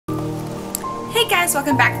Hey guys,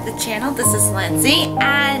 welcome back to the channel. This is Lindsay,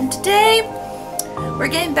 and today we're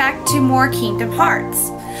getting back to more Kingdom Hearts.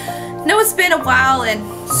 I know it's been a while, and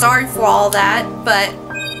sorry for all that, but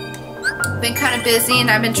I've been kind of busy, and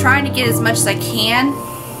I've been trying to get as much as I can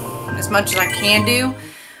do,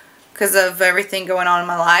 because of everything going on in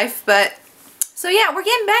my life. But so yeah, we're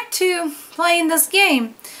getting back to playing this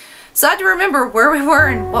game. So I have to remember where we were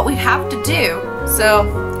and what we have to do.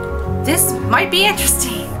 So this might be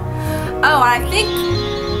interesting. Oh, I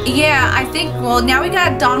think, well, now we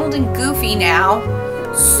got Donald and Goofy now.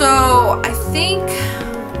 So, I think,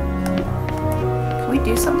 can we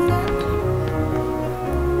do something?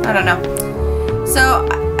 I don't know. So,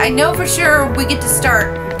 I know for sure we get to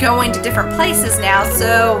start going to different places now,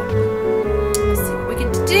 so let's see what we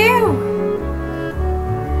get to do.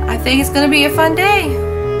 I think it's going to be a fun day.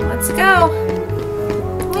 Let's go.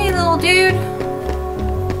 Hey, little dude.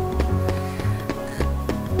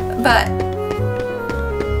 But,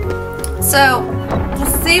 so,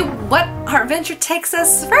 let's see what our adventure takes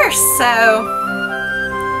us first. So,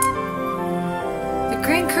 the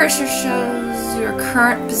green cursor shows your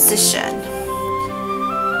current position.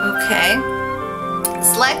 Okay.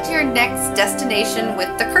 Select your next destination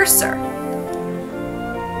with the cursor.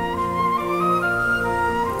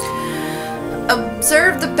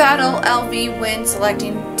 Observe the battle LV when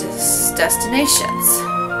selecting destinations.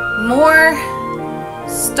 More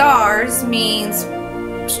stars means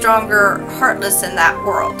stronger Heartless in that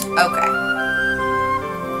world. Okay.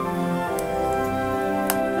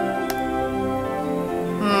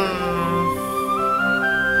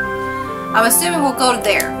 I'm assuming we'll go to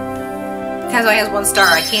there. Because it only has 1 star.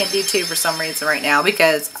 I can't do 2 for some reason right now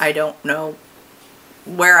because I don't know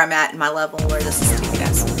where I'm at in my level where this is taking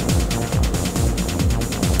us.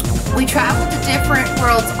 We travel to different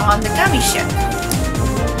worlds on the Gummy Ship.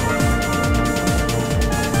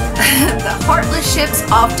 The Heartless ships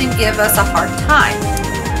often give us a hard time.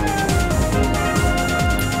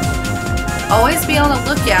 Always be on the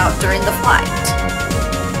lookout during the flight.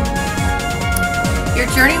 Your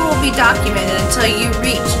journey will be documented until you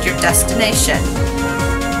reach your destination.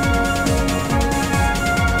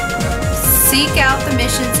 Seek out the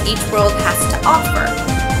missions each world has to offer.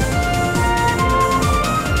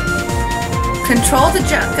 Control the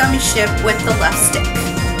Gummy Ship with the left stick.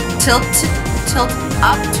 Tilt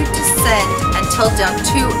up to descend and tilt down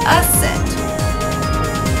to ascend.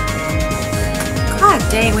 God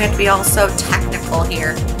dang, we have to be all so technical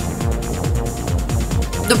here.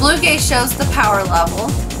 The blue gauge shows the power level.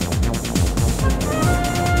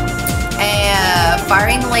 And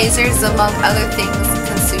firing lasers, among other things,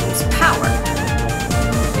 consumes power.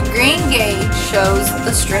 The green gauge shows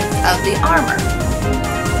the strength of the armor.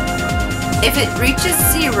 If it reaches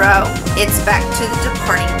 0, it's back to the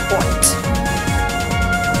departing point.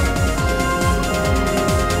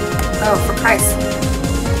 Oh, for Christ.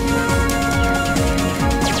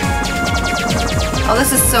 Oh,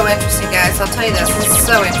 this is so interesting, guys. I'll tell you this. This is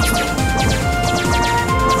so interesting.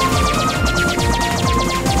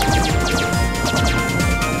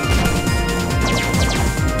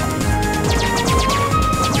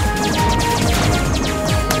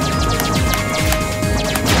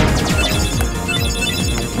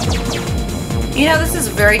 You know, this is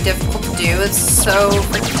very difficult to do. It's so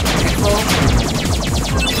freaking difficult.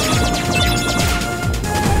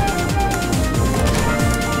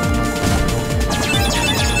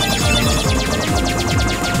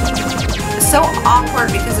 So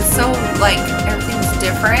awkward because it's so, like, everything's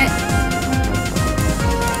different.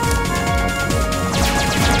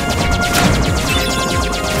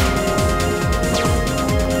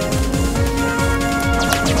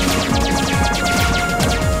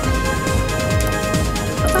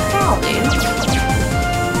 What the hell, dude?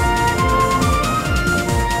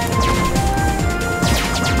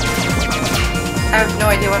 I have no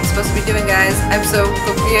idea what I'm supposed to be doing, guys. I'm so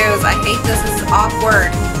confused. I hate this. This is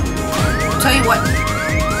awkward. Tell you what.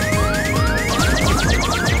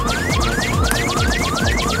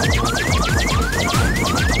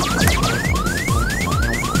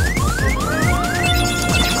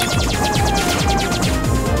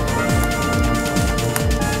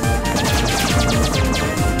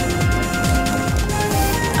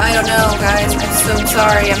 I don't know, guys. I'm so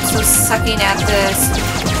sorry. I'm so sucking at this.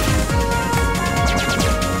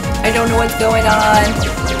 I don't know what's going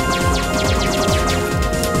on.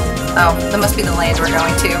 Oh, that must be the land we're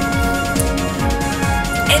going to.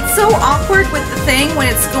 It's so awkward with the thing when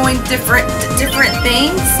it's going different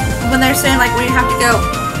things. When they're saying, like, when you have to go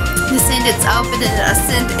descend, it's up, and then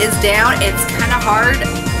ascend is down. It's kind of hard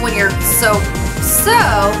when you're so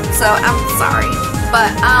I'm sorry.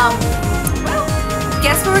 But, well,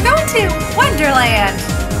 guess where we're going to? Wonderland.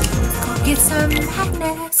 Go get some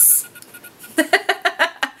madness.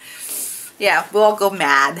 Yeah, we'll all go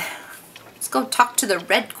mad. Let's go talk to the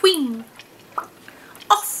Red Queen.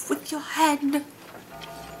 Off with your head.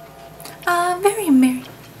 Very merry.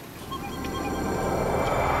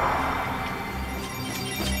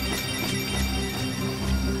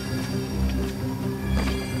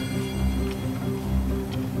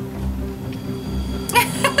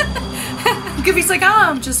 Goofy's like, oh,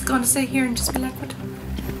 I'm just gonna sit here and just be like, what?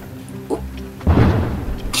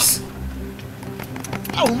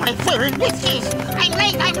 Oh, my furry witches! I'm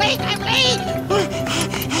late!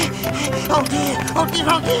 Oh dear!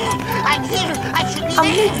 I'm here! I should be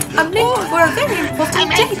there! I'm late for a very important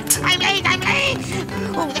date! I'm late!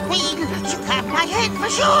 Oh, the Queen! She grabbed my head for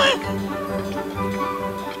sure!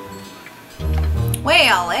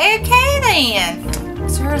 Well, okay then.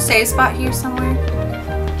 Is there a safe spot here somewhere?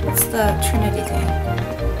 What's the Trinity thing?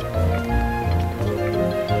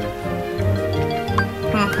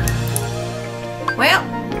 Well,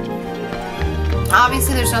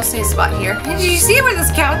 obviously there's no safe spot here. Did you see where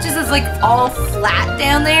this couch is? It's like all flat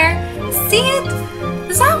down there. See it?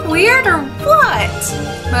 Is that weird or what?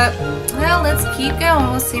 But, well, let's keep going.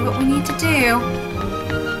 We'll see what we need to do.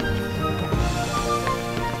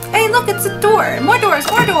 Hey, look, it's a door. More doors,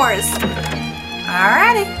 more doors.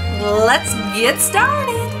 Alrighty, let's get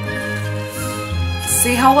started. Let's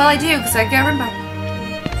see how well I do, because I can't remember.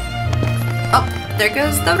 Oh, there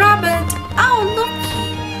goes the rabbit. Oh, look.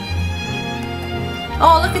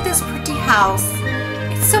 Oh, look at this pretty house.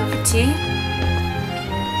 It's so pretty.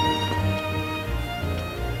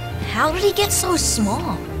 How did he get so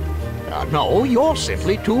small? No, you're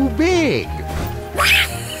simply too big.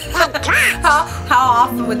 How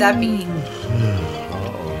often would that be?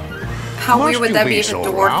 How weird would that be if a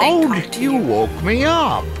dwarf thing talked to you? You woke me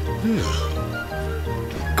up.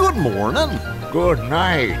 Good morning. Good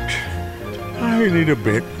night. I need a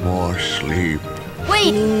bit more sleep.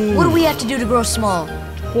 Wait, what do we have to do to grow small?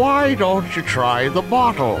 Why don't you try the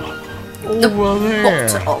bottle? Over there.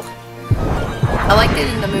 Bottle. I liked it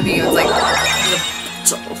in the movie. It was like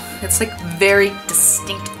the bottle. It's like very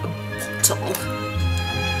distinct bottle.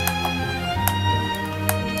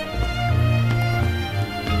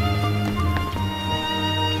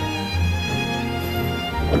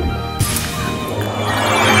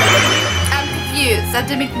 That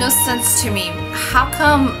didn't make no sense to me. How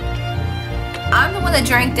come I'm the one that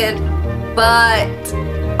drank it, but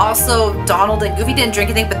also Donald and Goofy didn't drink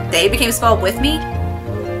anything, but they became small with me?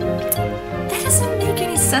 That doesn't make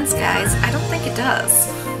any sense, guys. I don't think it does.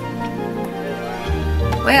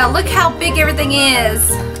 Well, look how big everything is.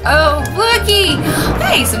 Oh, looky!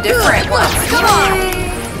 Hey, some different ones. Come on!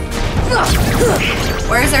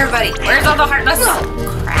 Where's everybody? Where's all the Heartless?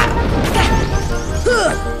 Crap.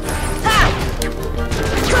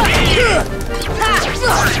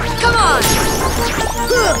 Come on!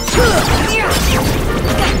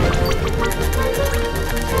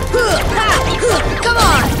 Come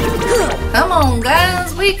on! Come on,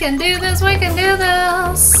 guys. We can do this. We can do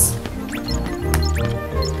this.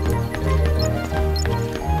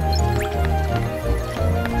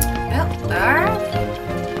 Well, alright.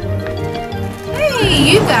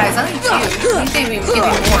 Hey, you guys. I think they would give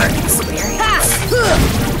me more experience.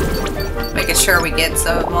 Making sure we get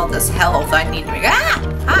some of all this health I need to make. Ah!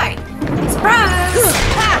 Hi!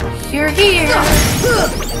 Surprise! You're here!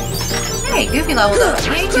 Hey, Goofy leveled up.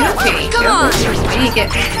 Hey, Goofy! Come on! We need to get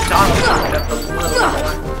Donald leveled up a little more.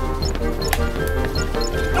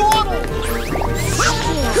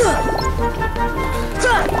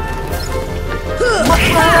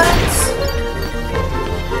 What?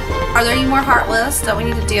 Are there any more Heartless that we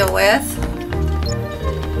need to deal with?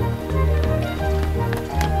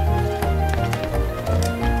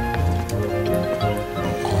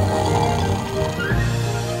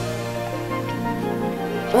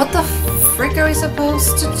 What the frick are we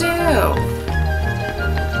supposed to do?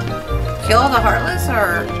 Kill all the Heartless,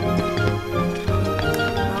 or?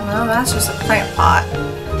 Oh no, that's just a plant pot.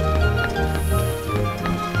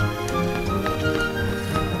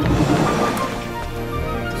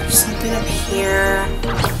 There's something up here.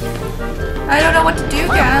 I don't know what to do,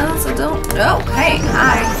 guys. I don't know. Hey,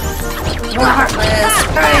 hi. More Heartless.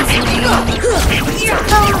 Surprise me.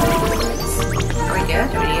 Are we good?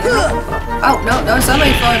 Do we need it? Oh, no,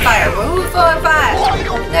 somebody's throwing fire. Who's throwing fire?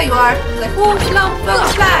 There you are. It's like, who's throwing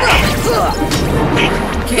fire?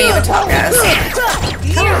 Can't even talk, guys.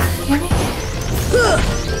 Come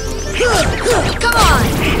on,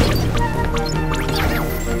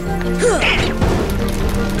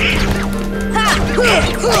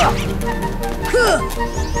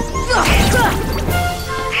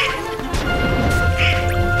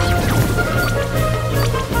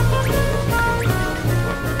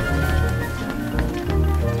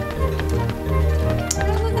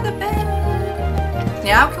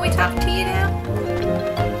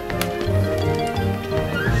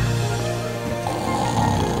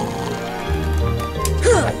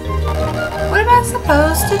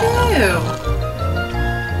 supposed to do?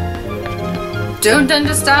 Don't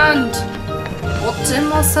understand. What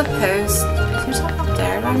am I supposed? Is there something up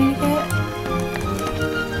there that I need to get?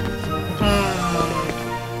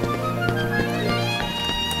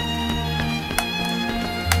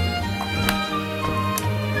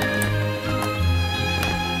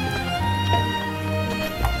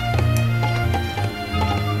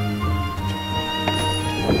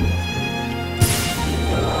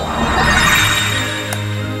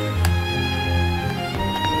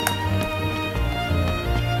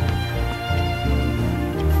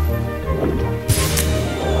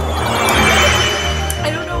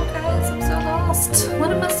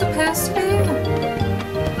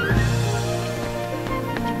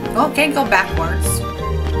 Well, can't go backwards.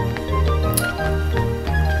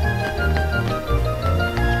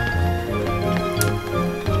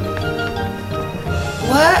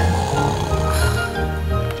 What?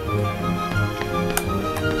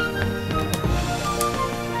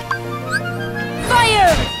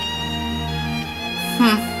 Fire!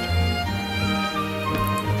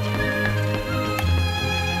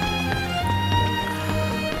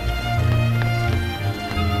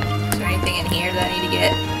 Is there anything in here that I need to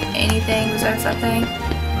get? Anything? Was there something?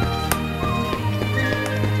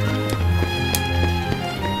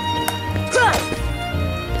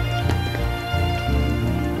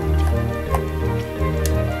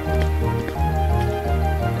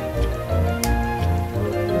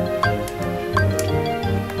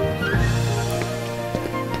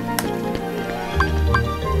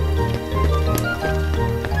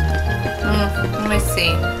 Let me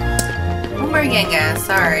see. One more again, guys.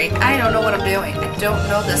 Sorry. I don't know what I'm doing. I don't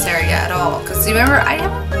know this area at all. Because remember, I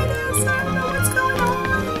haven't played this. I don't know what's going on.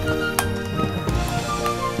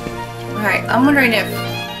 Alright, I'm wondering if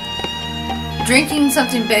drinking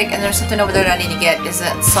something big and there's something over there that I need to get. Is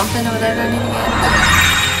that something over there that I need to get?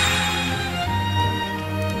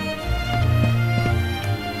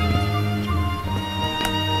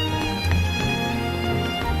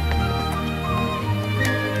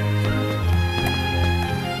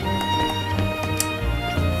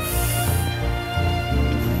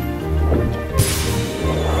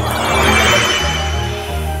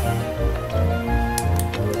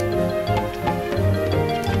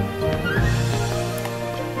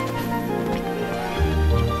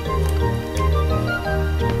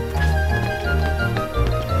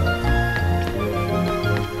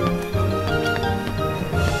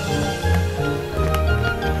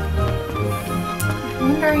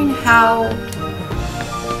 How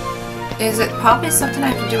is it probably something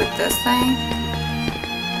I can do with this thing?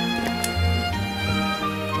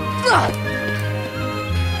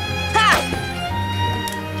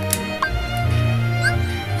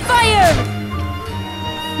 Fire!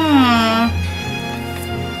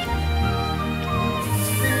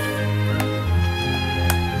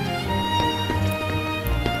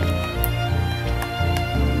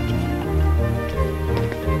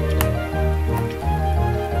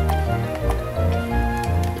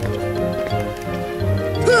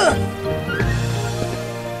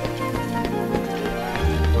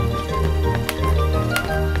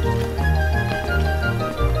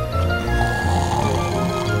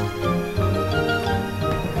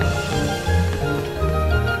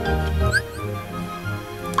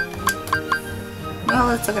 Well,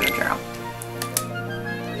 let's look at her journal.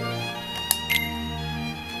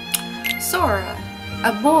 Sora,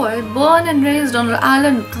 a boy born and raised on the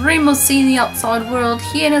island, dream of seeing the outside world.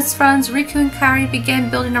 He and his friends Riku and Kairi began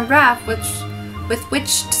building a raft with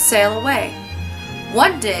which to sail away.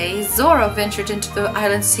 One day, Zora ventured into the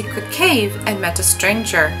island's secret cave and met a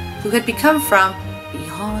stranger who had become from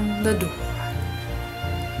beyond the door.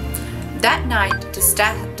 That night,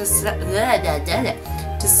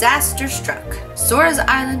 disaster struck. Sora's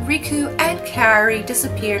island, Riku and Kairi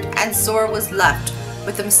disappeared, and Sora was left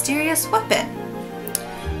with a mysterious weapon.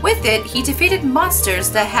 With it, he defeated monsters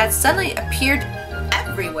that had suddenly appeared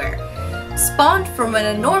everywhere, spawned from an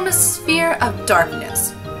enormous sphere of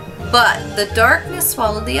darkness. But the darkness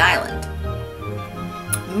swallowed the island.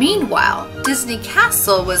 Meanwhile, Disney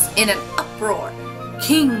Castle was in an uproar.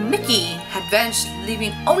 King Mickey had vanished,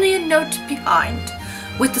 leaving only a note behind.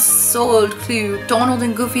 With the sold clue, Donald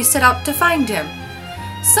and Goofy set out to find him.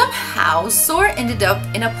 Somehow, Sora ended up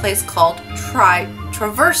in a place called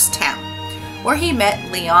Traverse Town, where he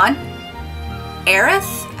met Leon,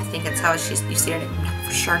 Aerith, I think that's how you say her name, I'm not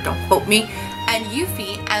for sure, don't quote me, and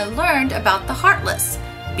Yuffie, and learned about the Heartless,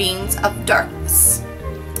 beings of darkness.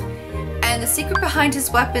 And the secret behind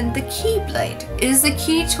his weapon, the Keyblade, is the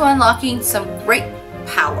key to unlocking some great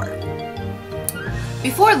power.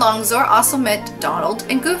 Before long, Zora also met Donald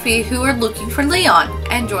and Goofy, who were looking for Leon,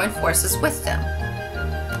 and joined forces with them.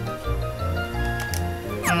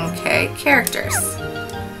 Okay, characters.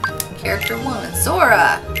 Character 1,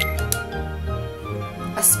 Zora.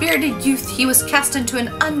 A spirited youth, he was cast into an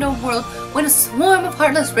unknown world when a swarm of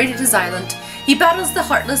Heartless raided his island. He battles the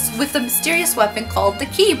Heartless with a mysterious weapon called the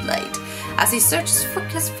Keyblade, as he searches for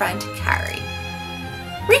his friend Carrie.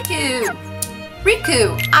 Riku!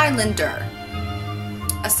 Riku, Islander.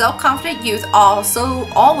 A self-confident youth, also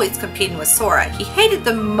always competing with Sora. He hated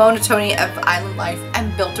the monotony of island life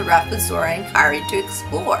and built a raft with Zora and Kairi to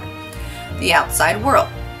explore the outside world.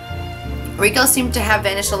 Riku seemed to have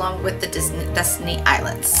vanished along with the Destiny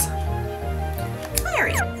Islands.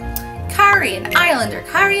 Kairi. Kairi, an islander.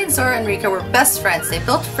 Kairi and Zora and Riku were best friends. They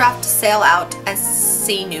built a raft to sail out and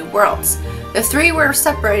see new worlds. The three were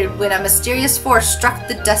separated when a mysterious force struck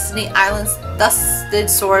the Destiny Islands. Thus did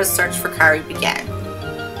Sora's search for Kairi begin.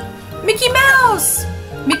 Mickey Mouse!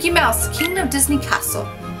 Mickey Mouse, king of Disney Castle.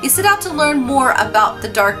 He set out to learn more about the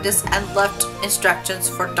darkness and left instructions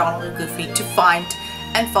for Donald and Goofy to find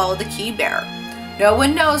and follow the key bearer. No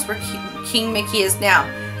one knows where King Mickey is now,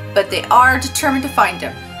 but they are determined to find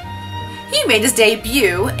him. He made his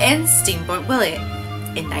debut in Steamboat Willie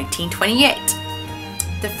in 1928.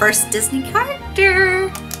 The first Disney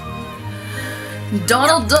character.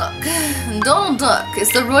 Donald Duck. Donald Duck is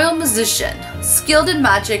the royal musician, skilled in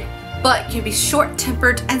magic, but can be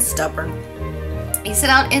short-tempered and stubborn. He set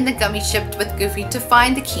out in the gummy ship with Goofy to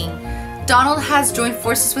find the king. Donald has joined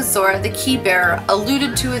forces with Zora, the key bearer,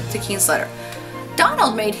 alluded to it the king's letter.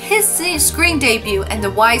 Donald made his screen debut in The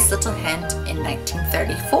Wise Little Hint in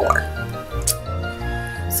 1934.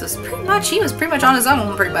 So it's pretty much, he was pretty much on his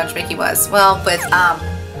own, pretty much, Mickey was. Well, with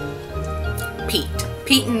Pete.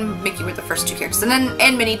 Pete and Mickey were the first two characters.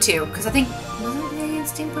 And Minnie too, because I think, wasn't Minnie in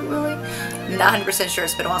Steamboat Willie? I'm not 100% sure,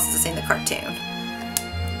 it's been a while since I've seen the cartoon.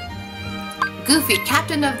 Goofy,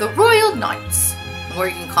 captain of the Royal Knights. Or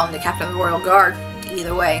you can call him the captain of the Royal Guard.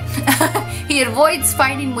 Either way. He avoids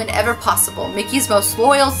fighting whenever possible. Mickey's most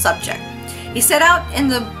loyal subject. He set out in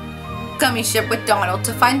the gummy ship with Donald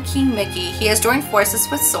to find King Mickey. He has joined forces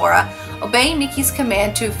with Zora, obeying Mickey's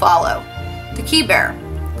command to follow the key bearer.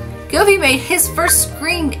 Goofy made his first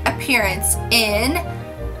screen appearance in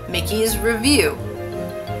Mickey's Revue,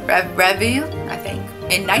 I think,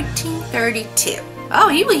 in 1932. Oh,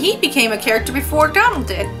 he became a character before Donald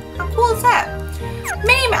did. How cool is that?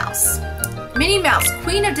 Minnie Mouse. Minnie Mouse,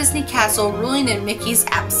 Queen of Disney Castle, ruling in Mickey's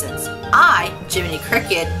absence. I, Jiminy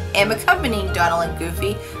Cricket, am accompanying Donald and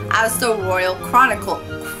Goofy as the Royal Chronicler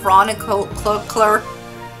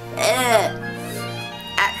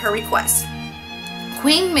at her request.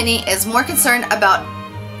 Queen Minnie is more concerned about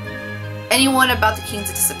anyone about the king's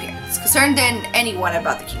disappearance. Concerned than anyone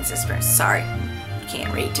about the king's disappearance. Sorry,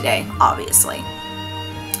 can't read today, obviously.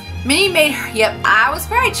 Minnie made her, yep, I was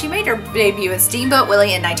right. She made her debut in Steamboat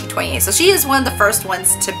Willie in 1928. So she is one of the first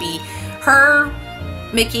ones to be. Her,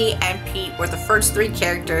 Mickey, and Pete were the first three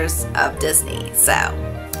characters of Disney. So,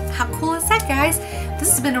 how cool is that, guys?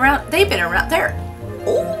 This has been around, they've been around, they're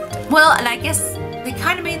old. Well, and I guess they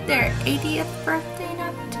kind of made their 80th birthday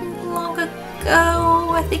not too long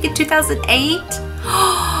ago. I think in 2008.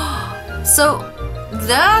 So,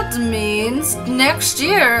 that means next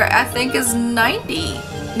year, I think, is 90.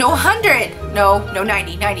 No, 100. No,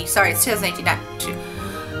 90. Sorry, it's 2018.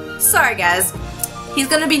 Sorry, guys. He's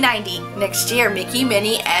going to be 90 next year. Mickey,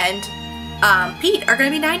 Minnie, and Pete are going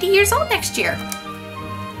to be 90 years old next year.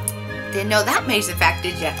 Didn't know that amazing fact,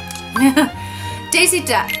 did ya? Daisy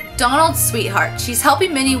Duck, Donald's sweetheart. She's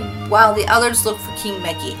helping Minnie while the others look for King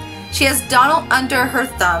Mickey. She has Donald under her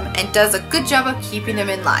thumb and does a good job of keeping him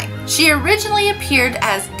in line. She originally appeared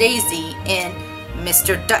as Daisy in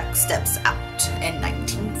Mr. Duck Steps Out in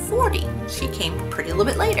 1940. She came pretty little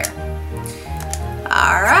bit later.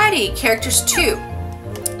 Alrighty, characters 2.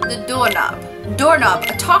 The doorknob. Doorknob,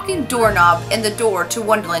 a talking doorknob in the door to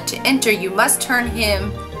Wonderland. To enter, you must turn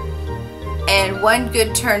him, and one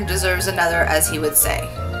good turn deserves another, as he would say.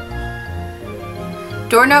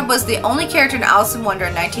 Doorknob was the only character in Alice in Wonder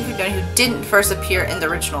in 1959 who didn't first appear in the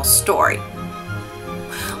original story.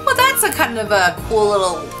 Well, that's a kind of a cool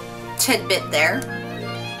little tidbit there.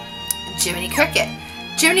 Jiminy Cricket.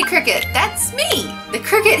 Jiminy Cricket, that's me! The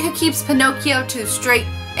cricket who keeps Pinocchio to straight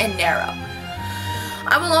and narrow.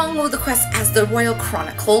 I'm along with the quest as the Royal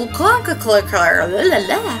Chronicle.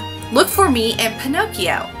 Look for me and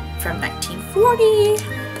Pinocchio from 1940.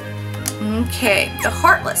 Okay, the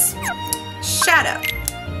Heartless. Shadow.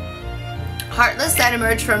 Heartless that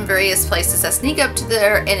emerge from various places that sneak up to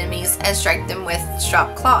their enemies and strike them with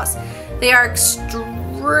sharp claws. They are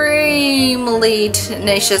extremely extremely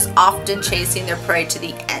tenacious, often chasing their prey to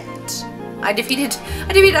the end. I defeated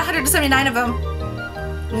 179 of them.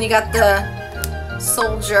 And you got the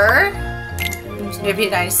soldier,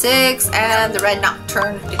 defeated 96, and the red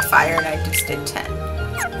nocturne did fire, and I just did 10.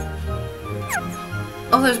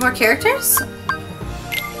 Oh, there's more characters?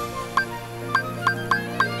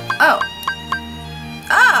 Oh.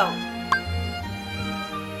 Oh!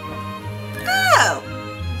 Oh!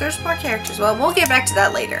 There's more characters. Well, we'll get back to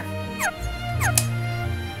that later.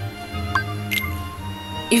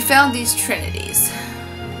 You found these trinities.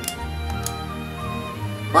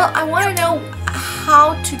 Well, I want to know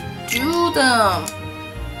how to do them.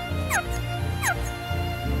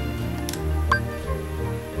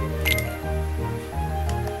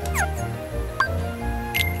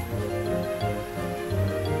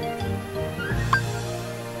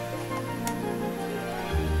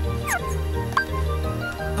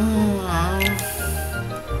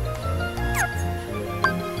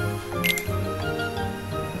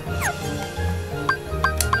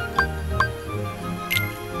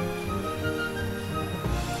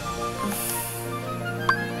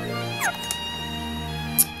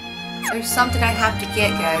 There's something I have to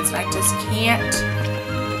get, guys, and I just can't.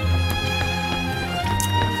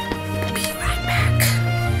 Be right back.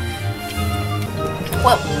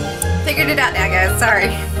 Well, figured it out now, guys.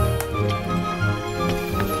 Sorry.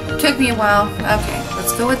 Took me a while. Okay,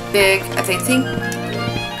 let's go with big. I think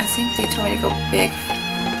they told me to go big.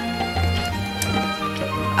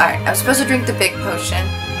 Alright, I'm supposed to drink the big potion.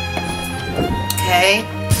 Okay.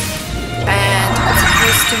 And I'm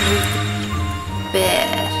supposed to move the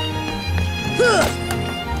bed. Huh.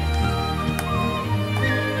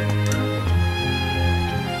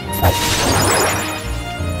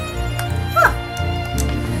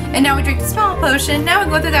 And now we drink the small potion. Now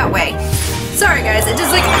we go through that way. Sorry guys, it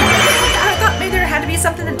just like I thought maybe there had to be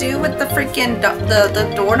something to do with the freaking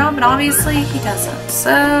the doorknob, and obviously he doesn't.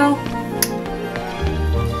 So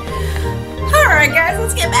alright guys,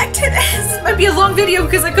 let's get back to this. This might be a long video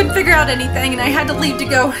because I couldn't figure out anything and I had to leave to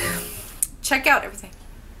go check out everything.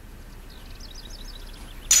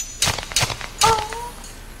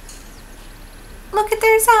 Look at,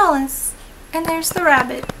 there's Alice. And there's the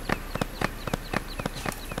rabbit.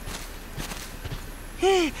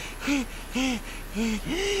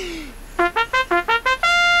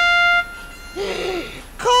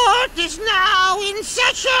 Court is now in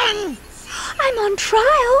session. I'm on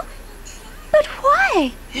trial. But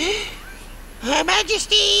why? Her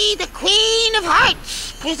Majesty, the Queen of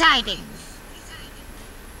Hearts, presiding.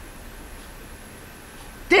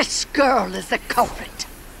 This girl is the culprit.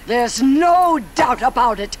 There's no doubt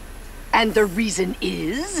about it. And the reason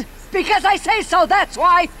is because I say so, that's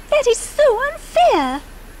why. That is so unfair.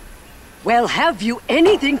 Well, have you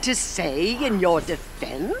anything to say in your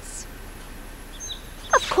defense?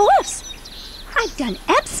 Of course. I've done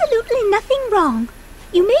absolutely nothing wrong.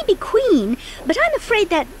 You may be queen, but I'm afraid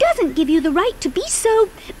that doesn't give you the right to be so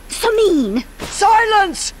mean.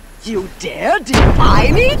 Silence! You dare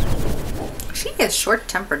defy me? She is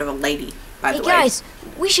short-tempered of a lady, by the way. Hey guys,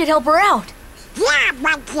 we should help her out. Blah,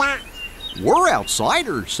 blah, blah. We're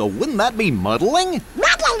outsiders, so wouldn't that be muddling?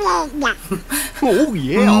 Blah, blah, blah, blah. Oh,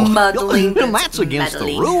 yeah. Muddling. That's against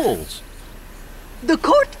Muddling. the rules. The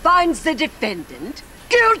court finds the defendant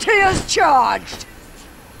guilty as charged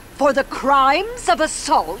for the crimes of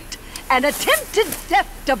assault and attempted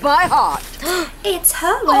theft of my heart. It's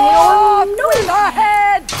her Off with her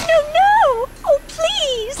head! No! Oh,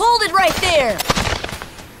 please! Hold it right there!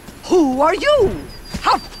 Who are you?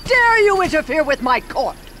 How dare you interfere with my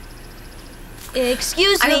court?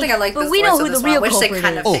 Excuse me, I don't think I like but this we voice know of who the this one. I real wish they culprit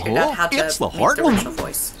kind of is. figured out how to it's the make heart the one. original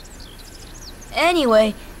voice.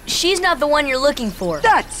 Anyway, she's not the one you're looking for.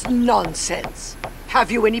 That's nonsense. Have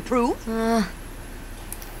you any proof?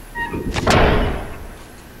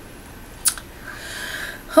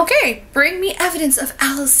 Okay, bring me evidence of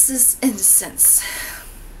Alice's innocence.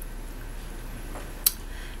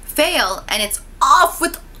 Fail, and it's off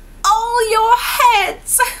with all your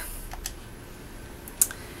heads.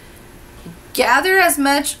 Gather as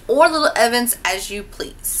much or little evidence as you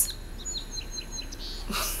please.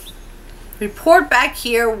 Report back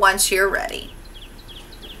here once you're ready.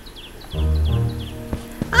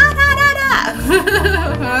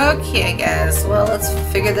 Okay, guys. Well, let's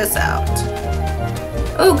figure this out.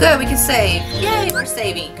 Oh, good. We can save. Yay, we're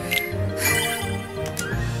saving.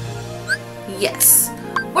 Yes.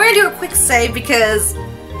 We're going to do a quick save because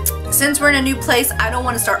since we're in a new place, I don't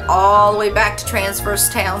want to start all the way back to Transverse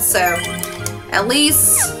Town. So, at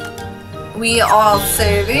least we all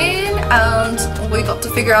saving and we got to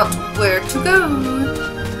figure out where to go.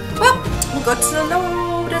 Well, we'll go to the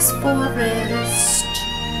north. vast forest.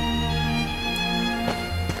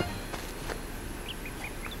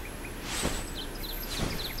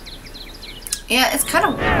 Yeah, it's kind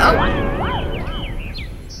of... Oh.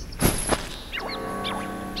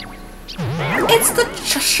 It's the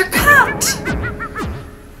Cheshire Cat!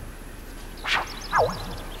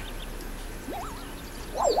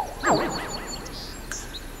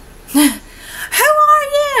 Who are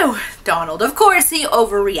you? Donald, of course he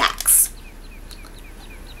overreacts.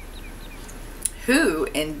 Who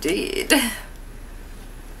indeed?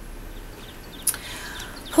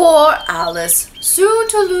 Poor Alice, soon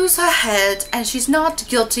to lose her head, and she's not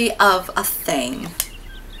guilty of a thing.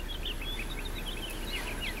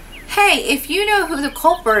 Hey, if you know who the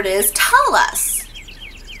culprit is, tell us.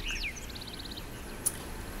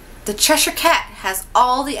 The Cheshire Cat has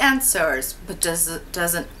all the answers, but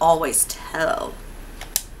doesn't always tell.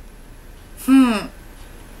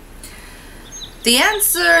 The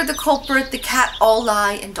answer, the culprit, the cat all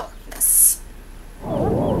lie in darkness.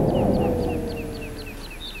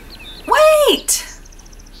 Wait!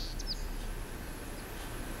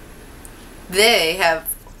 They have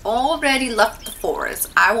already left the forest.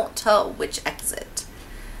 I won't tell which exit.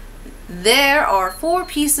 There are 4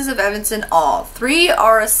 pieces of evidence in all. 3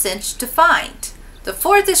 are a cinch to find. The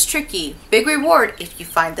 4th is tricky. Big reward if you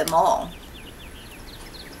find them all.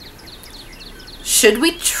 Should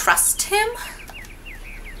we trust him?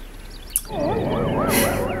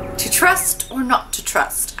 To trust or not to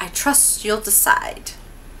trust? I trust you'll decide.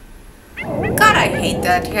 God, I hate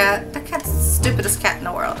that cat. That cat's the stupidest cat in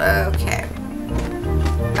the world. Okay.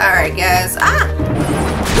 Alright, guys. Ah!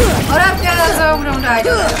 What up, guys? Oh, don't die,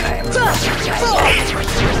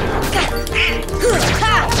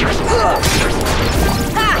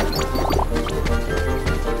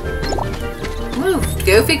 Move,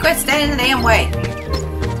 Goofy, quit standing in the damn way.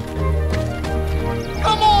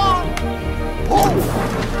 Come on!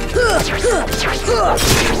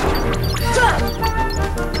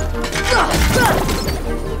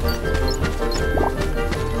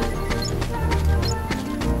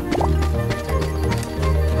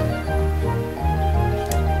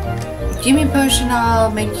 Give me a potion,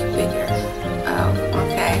 I'll make you bigger. Oh,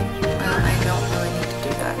 okay. Well, I don't really need to do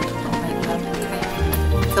that. I'll make them kind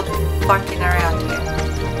of feel farting around here.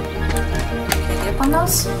 Can I get up on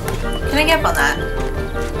those? Can I get up on that?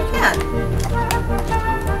 I can.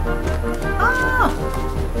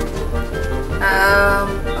 Oh!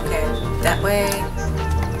 Okay. That way.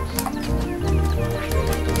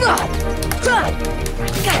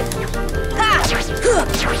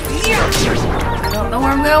 I don't know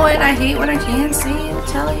where I'm going. I hate when I can't see and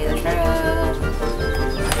tell you the truth.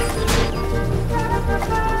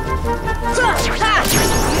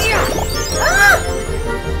 Ah!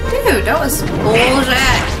 Dude, that was bullshit.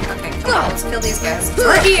 Okay, come on, let's kill these guys.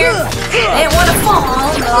 We're here. They didn't want to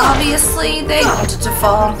fall, but obviously they wanted to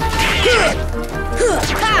fall.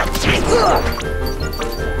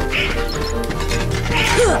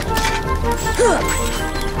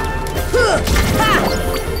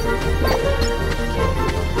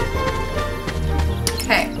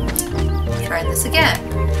 Okay, try this again.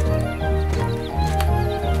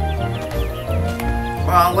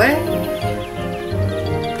 Wrong way.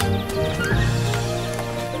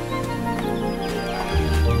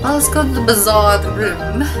 Well, let's go to the bazaar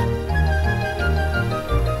room.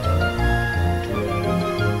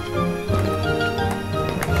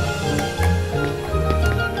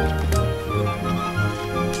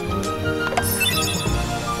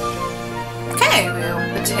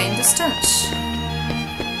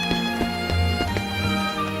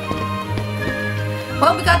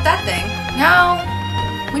 Well, we got that thing. Now,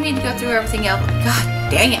 we need to go through everything else. God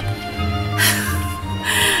dang it.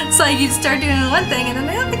 It's like you start doing one thing and then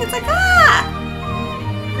the other thing is like, ah!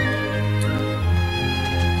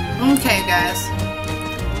 Okay, guys.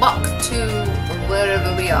 Walk to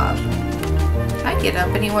wherever we are. Can I get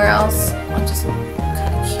up anywhere else? I'm just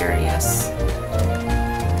kind of curious.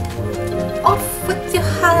 Off with your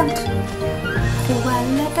hand.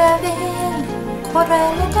 Cruella de Vil,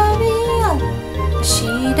 Cruella de Vil.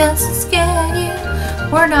 She doesn't scare you.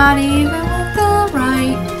 We're not even with the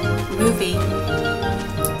right movie.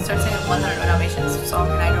 Start saying 100 nominations song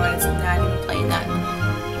and I know it's not even playing that.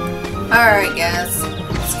 Alright guys,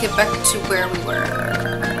 let's get back to where we were.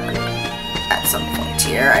 At some point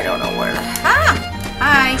here. I don't know where. Ah!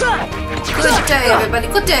 Hi! Good day everybody.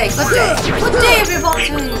 Good day. Good day. Good day everybody.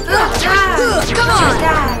 Good day. Come on.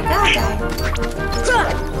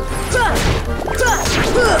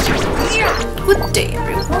 Good day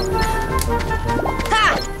everyone.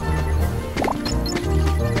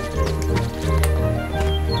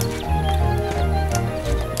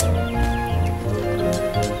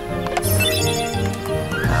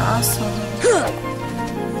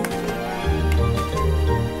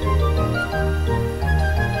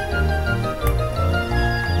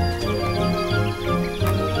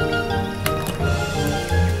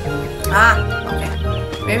 Ah, okay.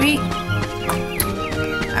 Maybe.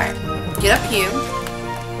 Alright. Get up, you.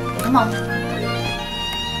 Come on.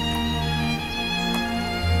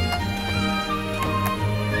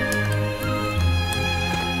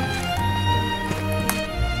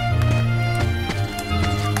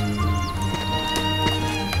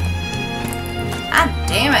 Ah,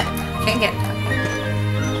 damn it. Can't get. Okay.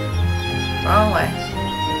 Wrong way.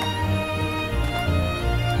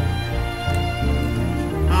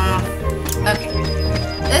 Okay.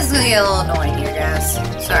 This is gonna get a little annoying here, guys.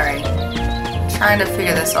 Sorry. Trying to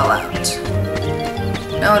figure this all out.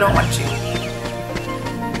 No, I don't want you.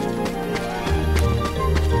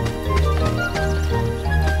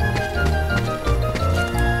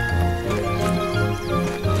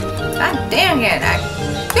 God dang it!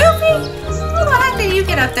 Goofy! How the heck did you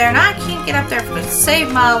get up there and I can't get up there to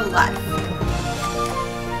save my life?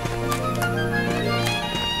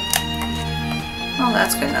 Well,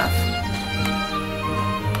 that's good enough.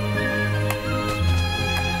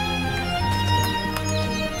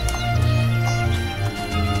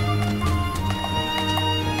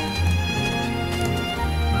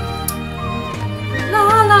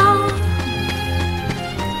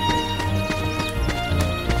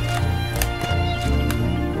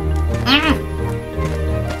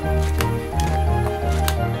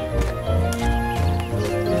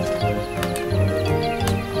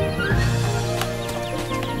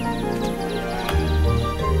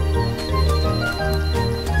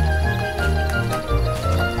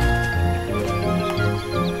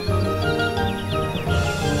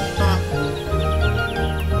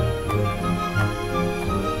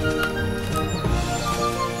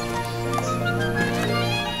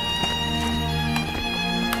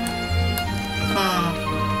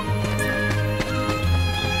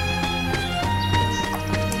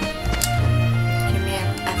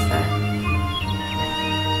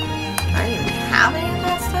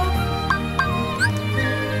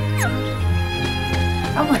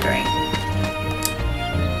 I'm wondering.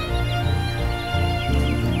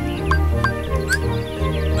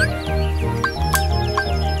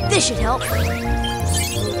 This should help.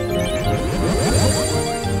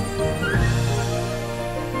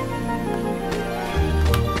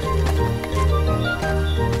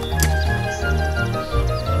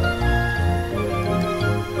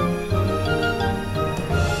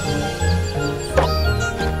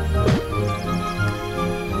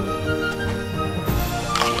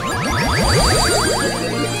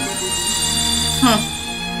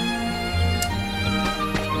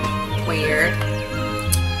 Weird.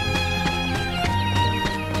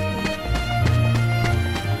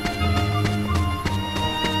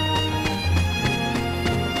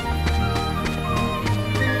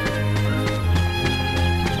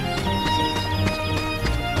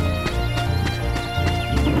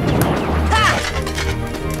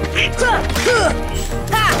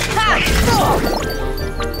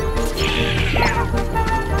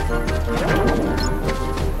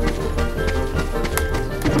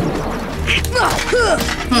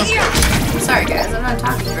 Sorry guys, I'm not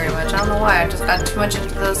talking very much. I don't know why. I just got too much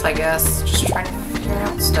into this, I guess. Just trying to figure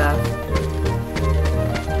out stuff.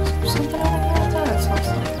 Is there something over here that does? What's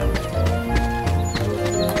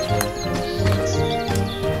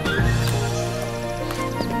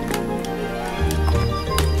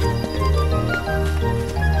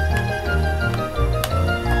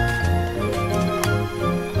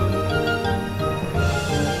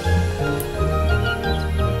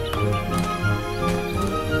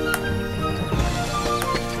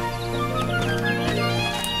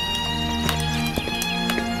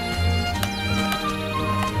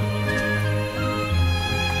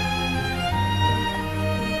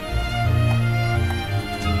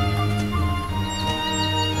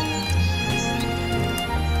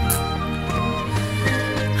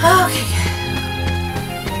okay.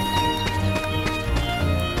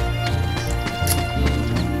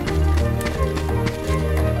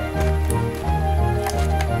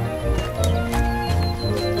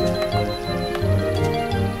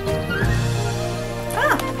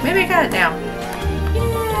 Ah, maybe I got it now.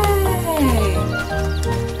 Yay!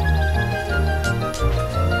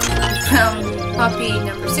 Puppy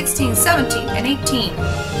number 16, 17, and 18.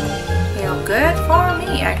 Feel good for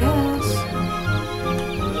me, I guess.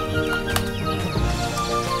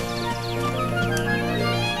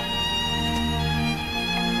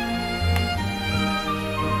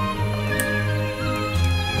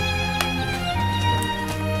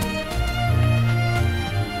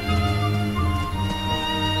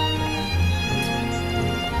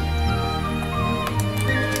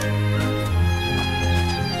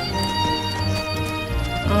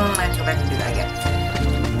 I have to go back and do that again.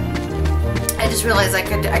 just realized I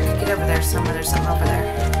could get over there somewhere. There's something over there.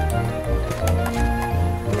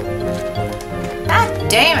 God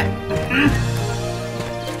damn it!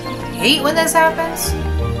 I hate when this happens.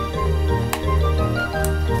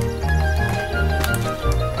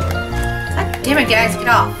 God damn it, guys, get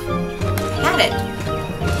off! I had it.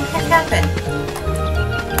 What the heck happened?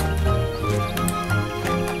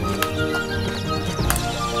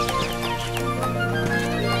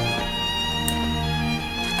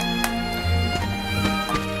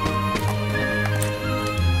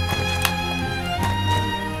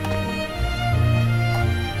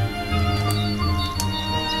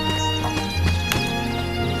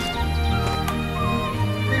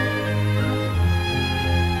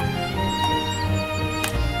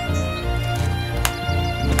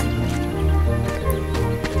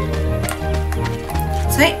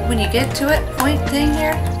 When you get to it, point thing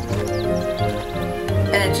here,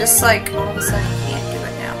 and it just like all of a sudden you can't do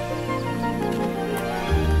it now.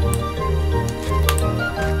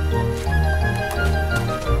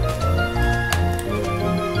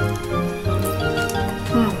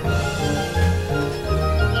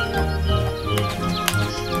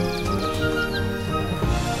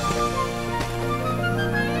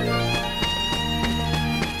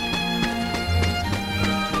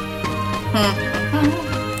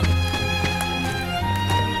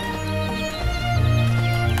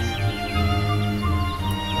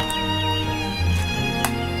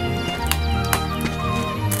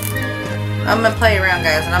 I'm gonna play around,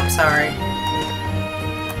 guys, and I'm sorry.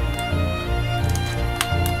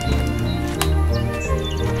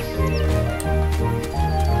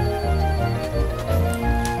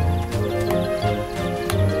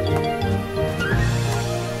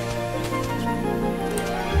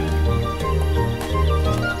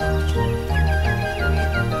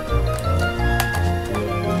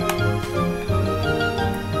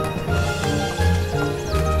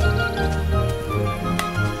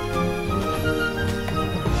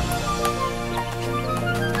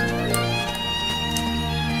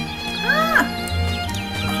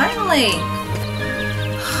 Finally!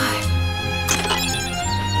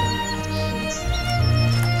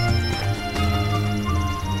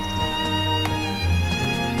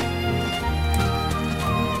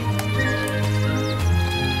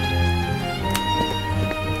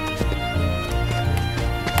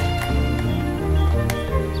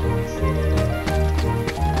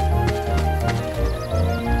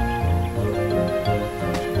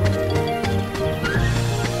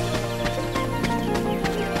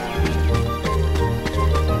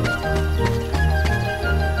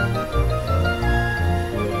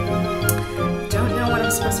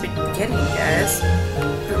 Supposed to be getting, guys. I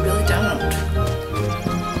really don't.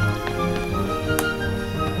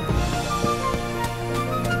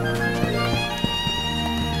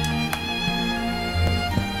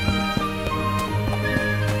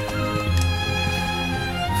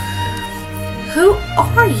 Who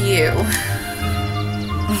are you?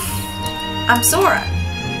 I'm Sora.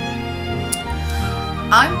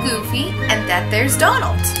 I'm Goofy, and that there's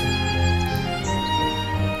Donald.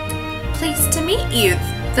 Pleased to meet you,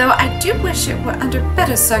 though I do wish it were under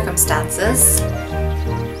better circumstances.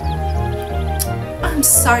 I'm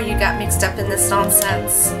sorry you got mixed up in this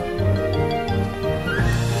nonsense.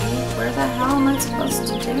 Where the hell am I supposed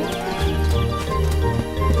to do?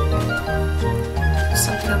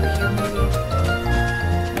 Something over here, maybe.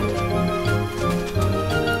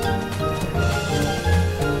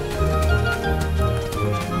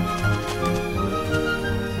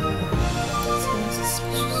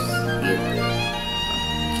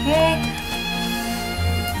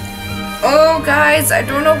 Oh, guys, I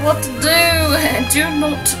don't know what to do. I do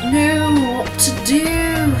not know what to do.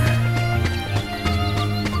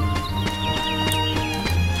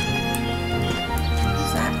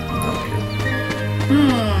 What's that?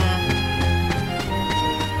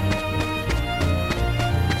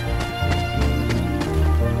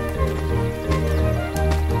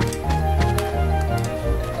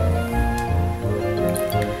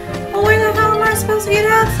 Well, where the hell am I supposed to get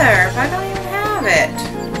out there if I don't even have it?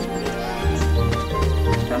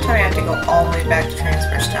 Don't tell me I have to go all the way back to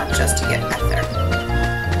Transverse Town just to get Ether.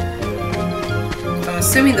 I'm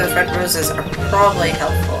assuming those red roses are probably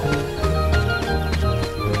helpful.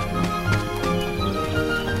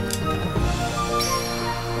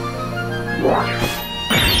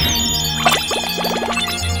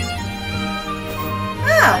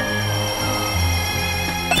 Oh.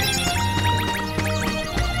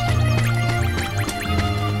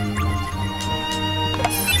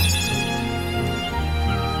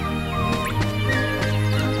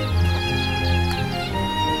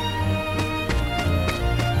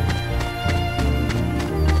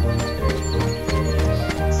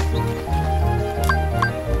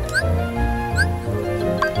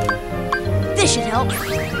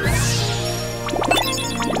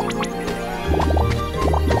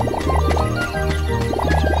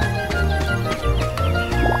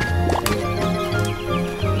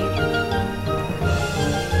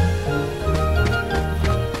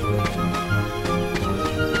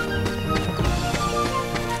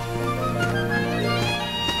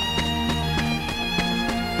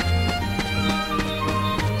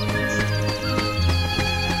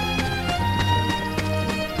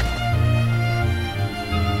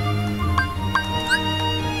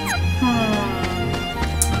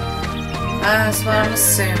 That's what I'm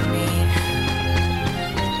assuming.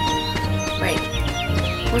 Wait.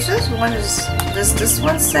 Which this one is... Does this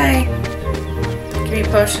one say... Give me a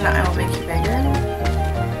potion, I will make you bigger?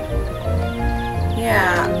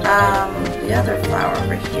 Yeah, the other flower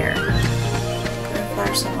over here. Other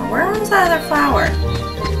flower somewhere. Where was that other flower?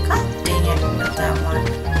 God dang it, not that one.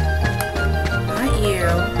 Not you.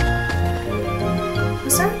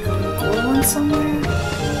 Was there a gold one somewhere?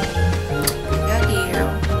 Got you.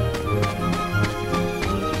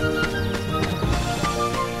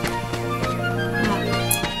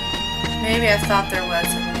 Maybe I thought there was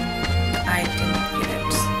and I didn't get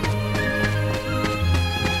it.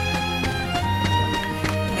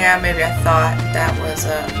 Yeah, maybe I thought that was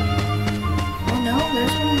a... Oh no,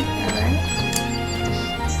 there's one right there, right?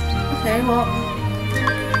 Okay, well...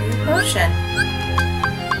 Potion.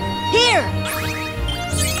 Here!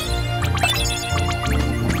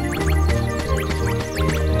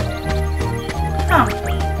 Huh.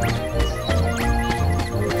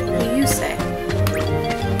 What do you say?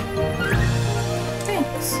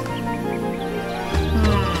 Thanks.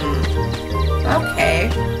 Okay.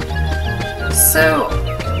 So...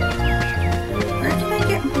 Where did I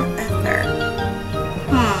get more ether?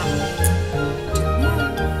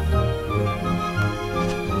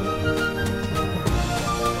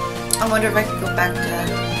 I wonder if I could go back to...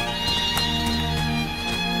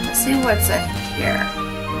 Let's see what's in here.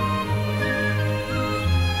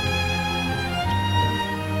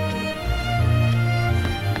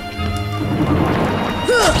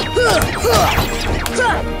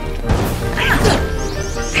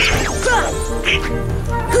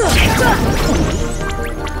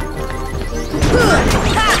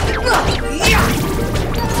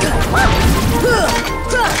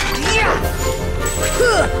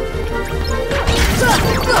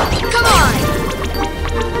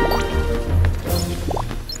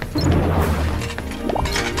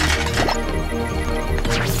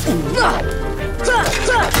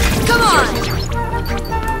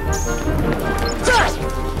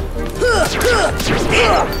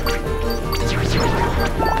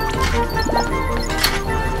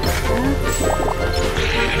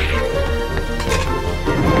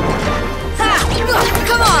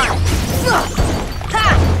 Come on! Come on!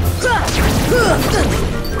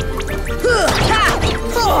 Come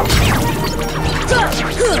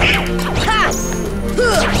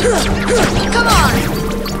on! Come on!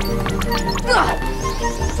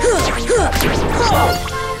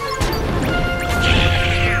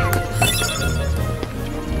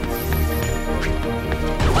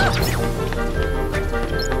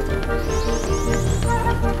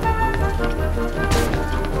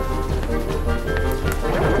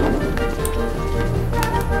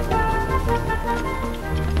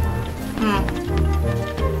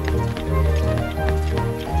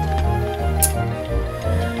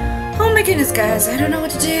 Oh my goodness, guys, I don't know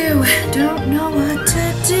what to do. Don't know what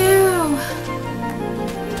to do.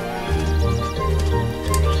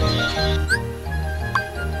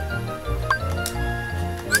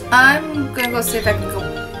 I'm gonna go see if I can go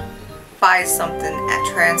buy something at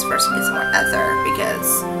Transfers and get some more ether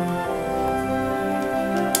because...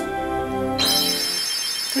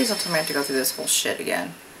 Please don't tell me I have to go through this whole shit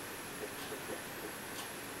again.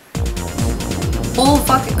 Bull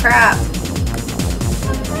fucking crap.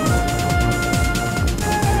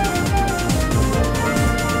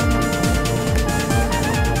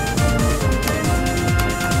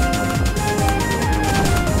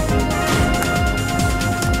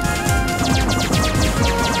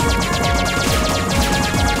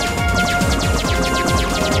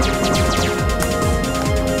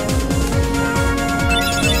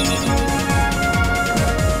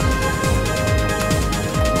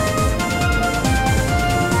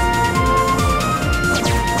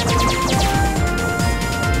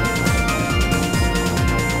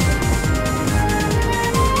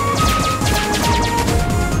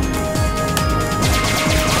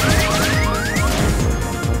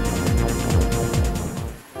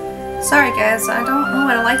 Sorry guys, I don't know,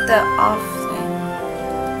 I like the off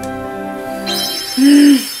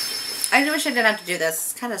thing. I wish I didn't have to do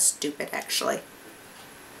this. It's kind of stupid actually.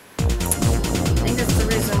 I think that's the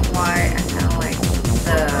reason why I kind of like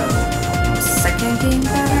the second game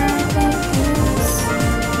better, I think it is.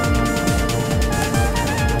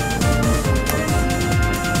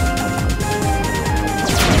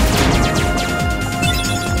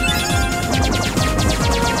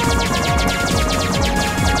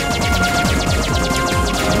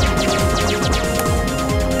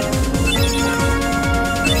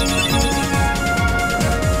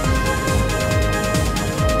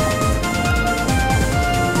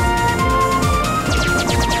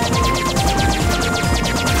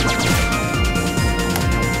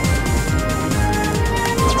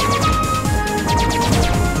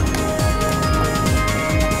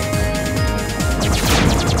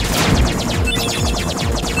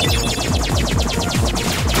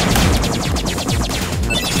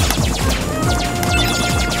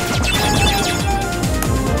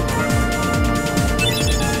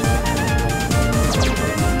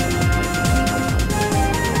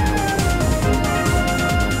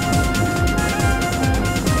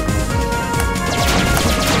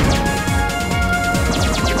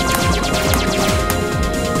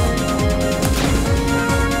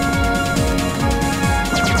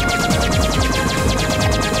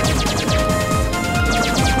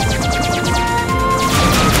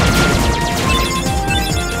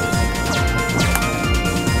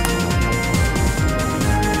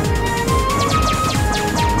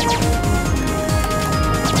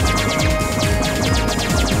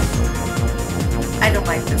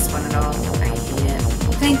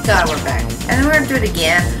 god, we're back. And we're gonna do it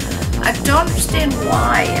again. I don't understand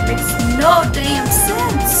why. It makes no damn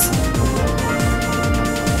sense.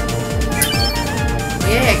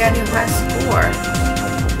 Yeah, I got a new high score.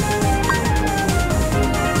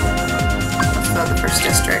 Let's go to the first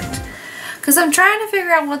district. Because I'm trying to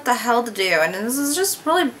figure out what the hell to do. And this is just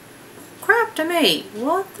really crap to me.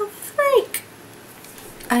 What the freak?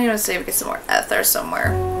 I need to see if we get some more ether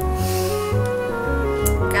somewhere.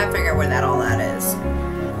 Gotta figure out where all that is.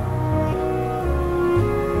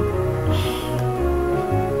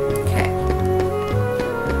 Okay.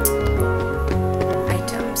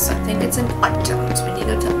 Items. I think it's in items. We need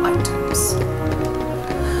to go to items.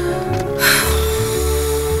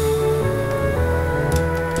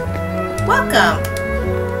 Welcome!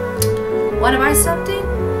 Want to buy something?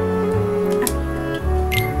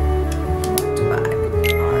 What to buy?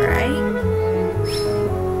 Alright.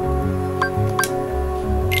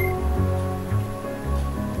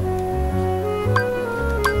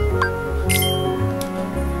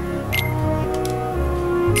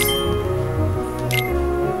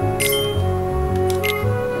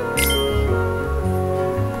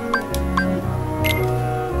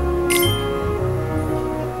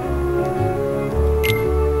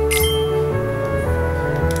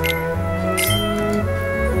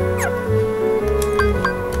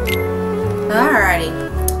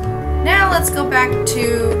 Let's go back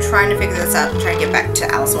to trying to figure this out and try to get back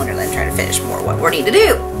to Alice in Wonderland, trying to finish more what we need to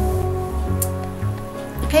do.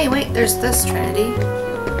 Okay, wait, there's this Trinity.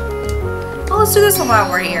 Well, let's do this one while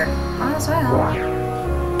we're here. Might as well.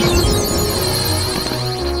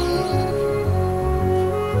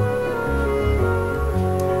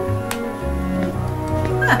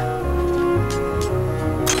 Huh.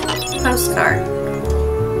 Postcard.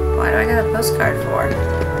 Why do I got a postcard for?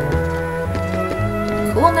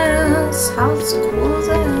 Coolness! How cool is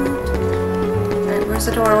that? Alright, where's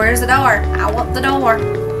the door? Where's the door? I want the door!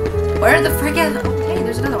 Where the friggin'? Oh, hey,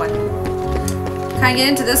 there's another one. Kinda get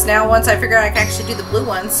into this now once I figure out I can actually do the blue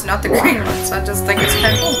ones, not the green ones. I just think it's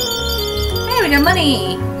kinda cool. Hey, we got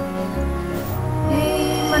money!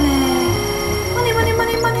 Hey, money! Money, money,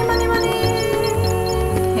 money, money, money, money!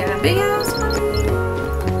 Yeah, big ass money!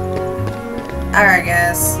 Alright,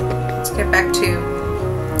 guys. Let's get back to...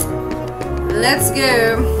 Let's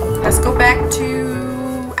go. Let's go back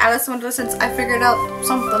to Alice in Wonderland since I figured out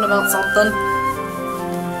something about something.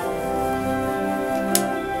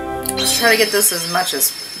 Let's try to get this as much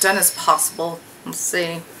as done as possible. Let's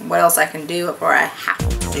see what else I can do before I have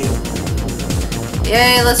to do.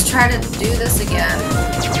 Yay, let's try to do this again.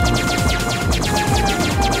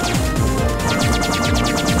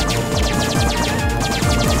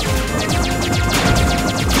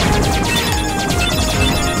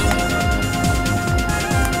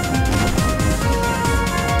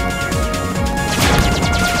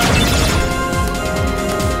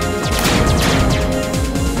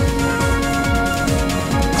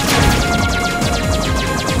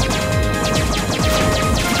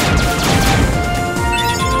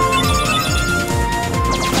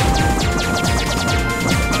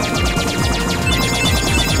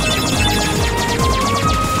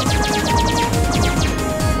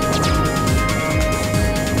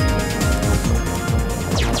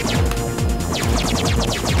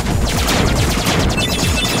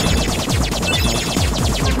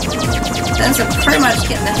 Since I'm pretty much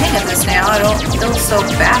getting the hang of this now, I don't feel so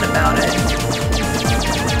bad about it.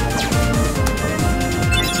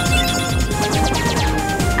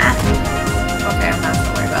 Ah. Okay, I'm not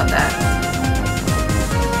gonna worry about that.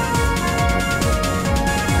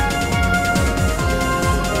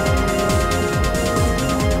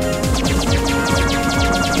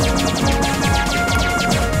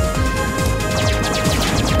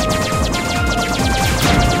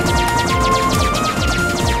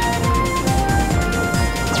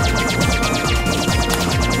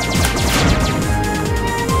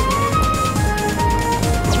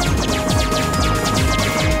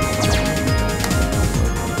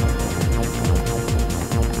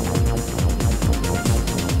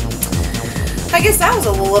 I guess that was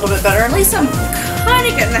a little bit better. At least I'm kind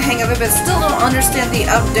of getting the hang of it, but still don't understand the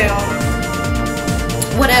up, down,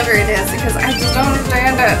 whatever it is, because I just don't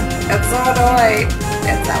understand it. It's so annoying.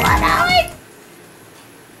 It's so annoying.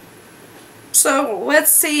 So let's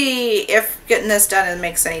see if getting this done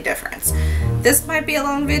makes any difference. This might be a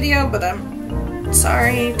long video, but I'm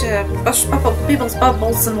sorry to bust up people's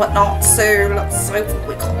bubbles and whatnot, so let's see what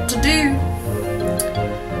we got to do.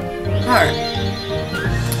 Alright.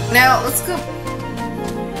 Now, let's go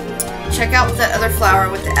check out that other flower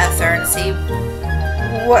with the ether and see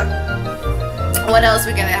what else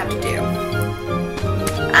we're gonna have to do.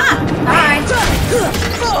 Ah! Hi!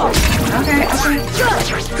 Okay, okay.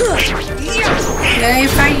 Yeah, you're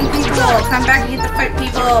fighting people. Come back and get to fight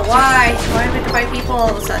people. Why? Why do we have to fight people all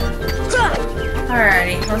of a sudden?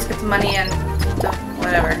 Alrighty, let's get the money and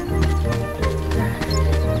whatever.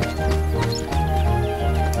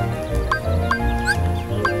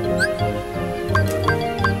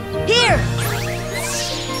 Here!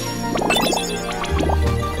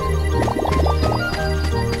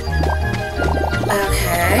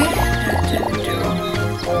 Okay. That didn't do a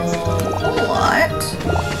whole lot.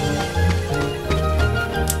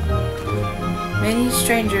 Many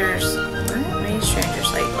strangers. Many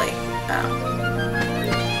strangers lately. Oh.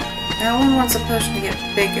 That one wants a potion to get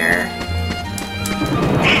bigger.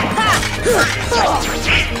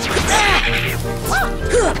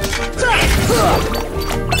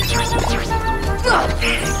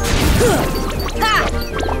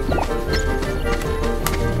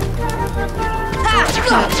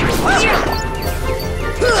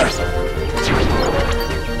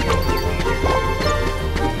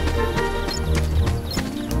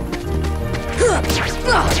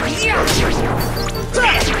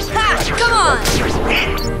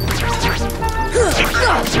 Come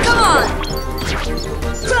on! Come on!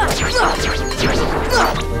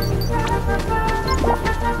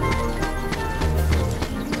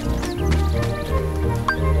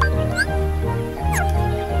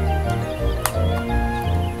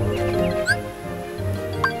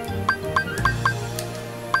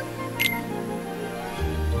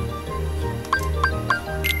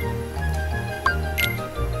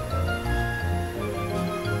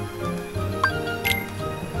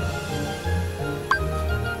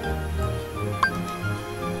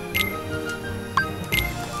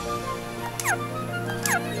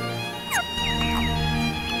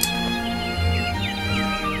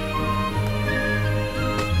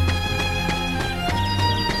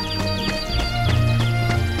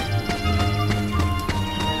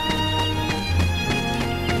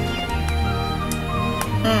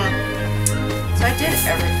 So I did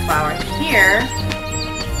every flower here.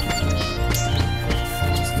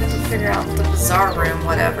 Just need to figure out the bazaar room,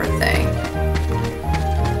 whatever thing.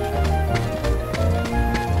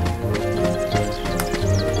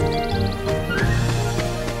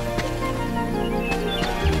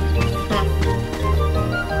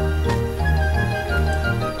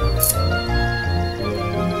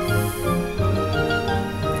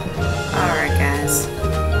 Alright, guys.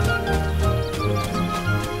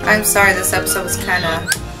 I'm sorry this episode was kind of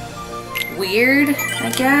weird, I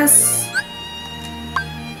guess.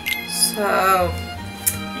 So,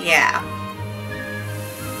 yeah.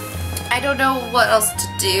 I don't know what else to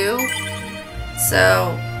do.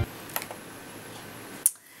 So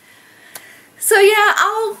yeah,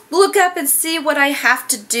 I'll look up and see what I have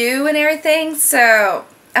to do and everything. So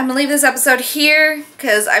I'm gonna leave this episode here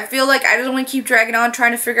because I feel like I don't want to keep dragging on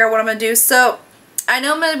trying to figure out what I'm gonna do. So I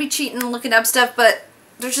know I'm gonna be cheating and looking up stuff, but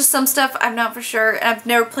there's just some stuff I'm not for sure, and I've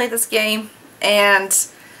never played this game, and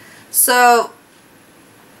so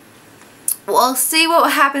we'll see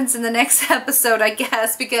what happens in the next episode, I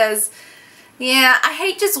guess, because yeah, I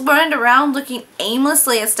hate just running around looking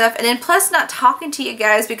aimlessly at stuff, and then plus not talking to you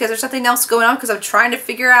guys because there's something else going on because I'm trying to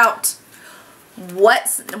figure out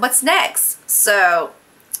what's next. So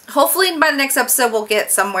hopefully by the next episode we'll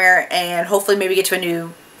get somewhere, and hopefully maybe get to a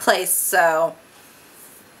new place. So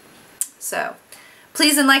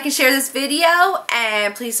please like and share this video,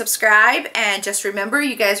 and please subscribe, and just remember,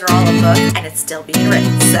 you guys are all a book and it's still being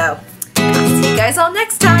written. So I'll see you guys all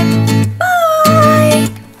next time.